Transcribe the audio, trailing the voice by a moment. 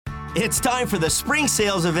It's time for the spring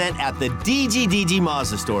sales event at the DGDG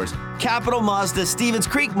Mazda stores. Capital Mazda, Stevens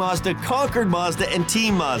Creek Mazda, Concord Mazda, and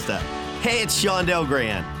Team Mazda. Hey, it's Shondell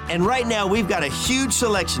Grand. And right now, we've got a huge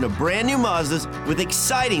selection of brand new Mazdas with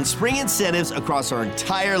exciting spring incentives across our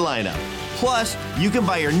entire lineup. Plus, you can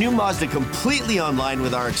buy your new Mazda completely online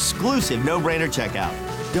with our exclusive no-brainer checkout.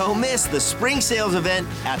 Don't miss the spring sales event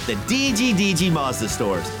at the DGDG Mazda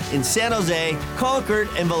stores in San Jose, Concord,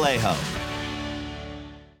 and Vallejo.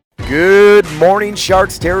 Good morning,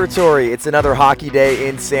 Sharks territory. It's another hockey day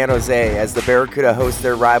in San Jose as the Barracuda host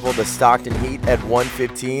their rival, the Stockton Heat, at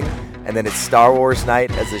 1:15. And then it's Star Wars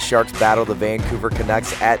night as the Sharks battle the Vancouver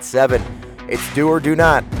Canucks at 7. It's do or do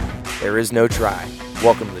not. There is no try.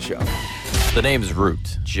 Welcome to the show. The name's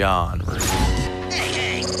Root. John Root.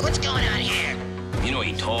 Hey, what's going on here? You know,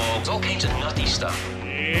 he talks all kinds of nutty stuff.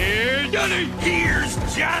 Here's Johnny. Here's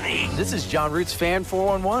Johnny. This is John Root's Fan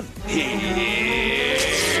 411.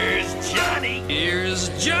 Here's Johnny. Here's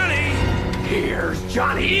Johnny. Here's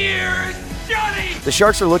Johnny. Here's Johnny. The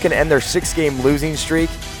Sharks are looking to end their 6-game losing streak,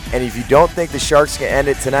 and if you don't think the Sharks can end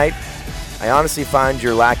it tonight, I honestly find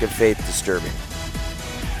your lack of faith disturbing.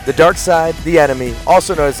 The dark side, the enemy,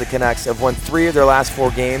 also known as the Canucks, have won 3 of their last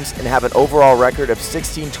 4 games and have an overall record of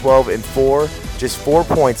 16-12-4, just 4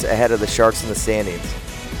 points ahead of the Sharks in the standings.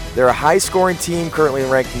 They're a high-scoring team currently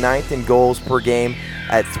ranked 9th in goals per game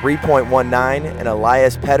at 3.19, and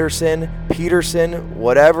Elias Peterson,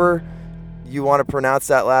 whatever you want to pronounce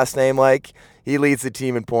that last name like, he leads the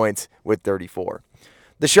team in points with 34.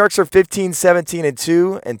 The Sharks are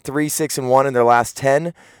 15-17-2 and 3-6-1 in their last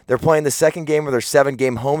 10. They're playing the second game of their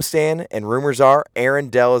 7-game homestand, and rumors are Aaron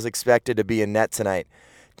Dell is expected to be in net tonight.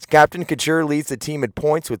 Captain Couture leads the team in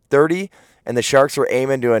points with 30, and the Sharks were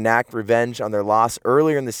aiming to enact revenge on their loss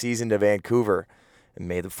earlier in the season to Vancouver. And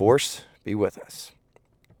may the Force be with us.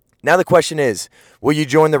 Now the question is, will you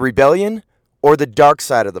join the rebellion or the dark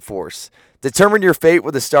side of the Force? Determine your fate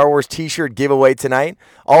with a Star Wars t-shirt giveaway tonight.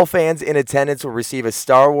 All fans in attendance will receive a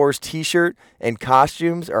Star Wars t-shirt, and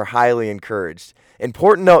costumes are highly encouraged.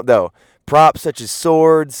 Important note, though, props such as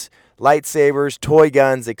swords, lightsabers, toy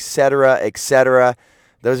guns, etc.,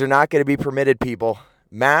 those are not going to be permitted, people.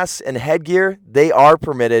 Masks and headgear, they are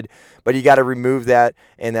permitted, but you got to remove that,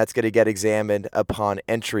 and that's going to get examined upon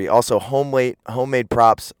entry. Also, homemade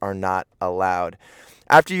props are not allowed.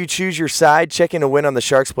 After you choose your side, check in to win on the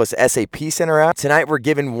Sharks Plus SAP Center app. Tonight, we're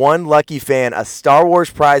giving one lucky fan a Star Wars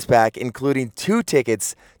prize pack, including 2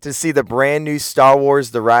 tickets to see the brand new Star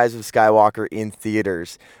Wars The Rise of Skywalker in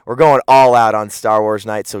theaters. We're going all out on Star Wars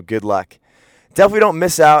night, so good luck. Definitely don't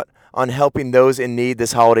miss out on helping those in need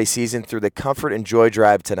this holiday season through the Comfort and Joy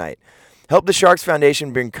Drive tonight. Help the Sharks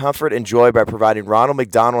Foundation bring comfort and joy by providing Ronald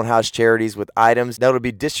McDonald House charities with items that will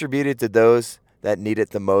be distributed to those that need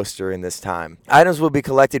it the most during this time. Items will be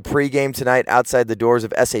collected pre-game tonight outside the doors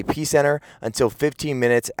of SAP Center until 15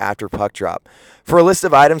 minutes after puck drop. For a list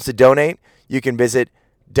of items to donate, you can visit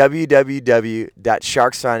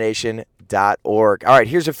www.sharksfoundation.org. All right,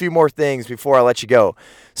 here's a few more things before I let you go.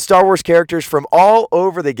 Star Wars characters from all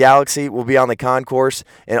over the galaxy will be on the concourse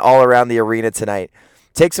and all around the arena tonight.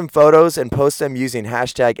 Take some photos and post them using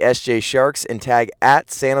hashtag SJSharks and tag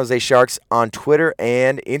 @SanJoseSharks on Twitter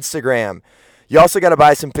and Instagram. You also got to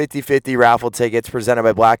buy some 50-50 raffle tickets presented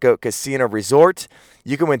by Black Oak Casino Resort.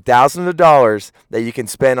 You can win thousands of dollars that you can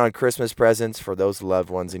spend on Christmas presents for those loved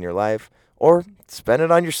ones in your life, or spend it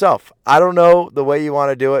on yourself. I don't know the way you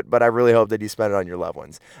want to do it, but I really hope that you spend it on your loved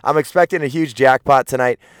ones. I'm expecting a huge jackpot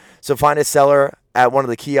tonight, so find a seller at one of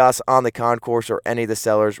the kiosks on the concourse or any of the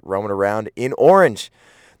sellers roaming around in Orange.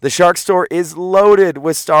 The Shark store is loaded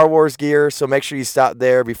with Star Wars gear, so make sure you stop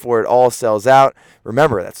there before it all sells out.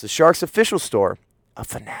 Remember, that's the Sharks official store, a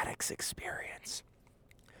Fanatics experience.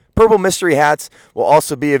 Purple mystery hats will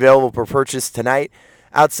also be available for purchase tonight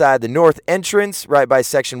outside the north entrance, right by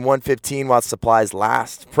section 115 while supplies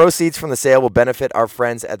last. Proceeds from the sale will benefit our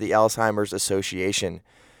friends at the Alzheimer's Association.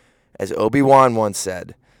 As Obi-Wan once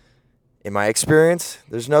said, in my experience,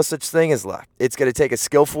 there's no such thing as luck. It's going to take a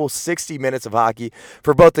skillful 60 minutes of hockey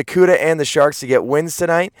for both the CUDA and the Sharks to get wins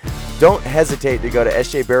tonight. Don't hesitate to go to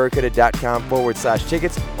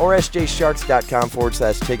sjbarracuda.com/tickets or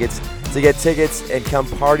sjsharks.com/tickets to get tickets and come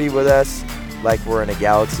party with us like we're in a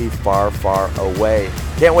galaxy far, far away.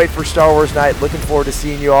 Can't wait for Star Wars night. Looking forward to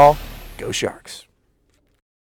seeing you all. Go Sharks.